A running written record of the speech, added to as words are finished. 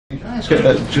Can I ask,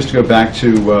 just to go back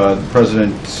to the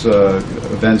President's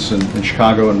events in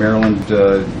Chicago and Maryland,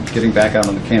 getting back out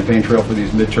on the campaign trail for these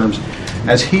midterms,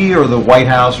 has he or the White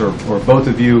House or both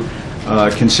of you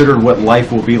considered what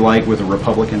life will be like with a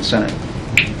Republican Senate?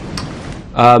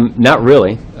 Not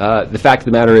really. The fact of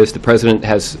the matter is the President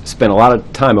has spent a lot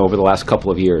of time over the last couple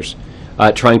of years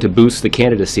trying to boost the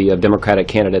candidacy of Democratic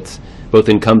candidates, both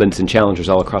incumbents and challengers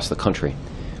all across the country.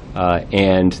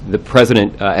 And the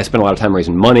President has spent a lot of time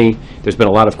raising money. There's been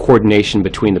a lot of coordination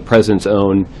between the President's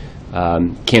own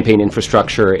campaign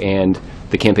infrastructure and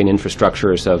the campaign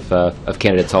infrastructures of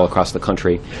candidates all across the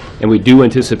country. And we do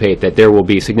anticipate that there will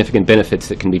be significant benefits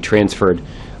that can be transferred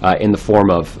in the form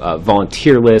of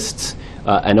volunteer lists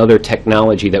and other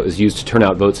technology that was used to turn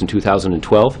out votes in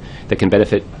 2012 that can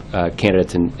benefit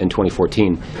candidates in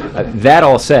 2014. That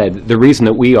all said, the reason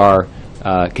that we are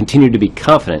continue to be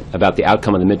confident about the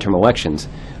outcome of the midterm elections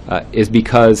is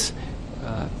because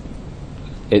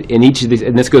in each of these,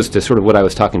 and this goes to sort of what I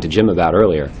was talking to Jim about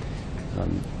earlier,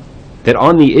 that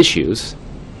on the issues,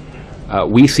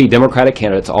 we see Democratic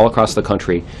candidates all across the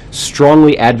country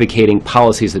strongly advocating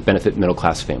policies that benefit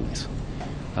middle-class families.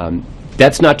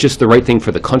 That's not just the right thing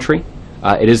for the country.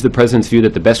 It is the President's view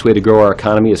that the best way to grow our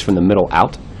economy is from the middle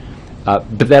out.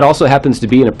 But that also happens to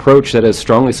be an approach that is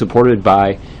strongly supported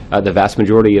by the vast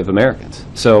majority of Americans.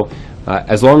 So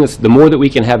as long as the more that we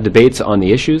can have debates on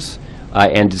the issues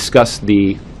and discuss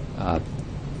the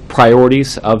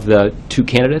priorities of the two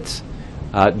candidates,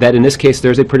 that in this case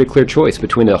there's a pretty clear choice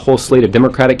between a whole slate of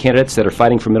Democratic candidates that are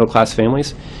fighting for middle-class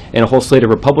families and a whole slate of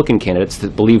Republican candidates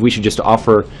that believe we should just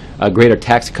offer greater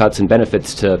tax cuts and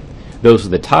benefits to those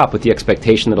at the top with the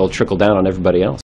expectation that it'll trickle down on everybody else.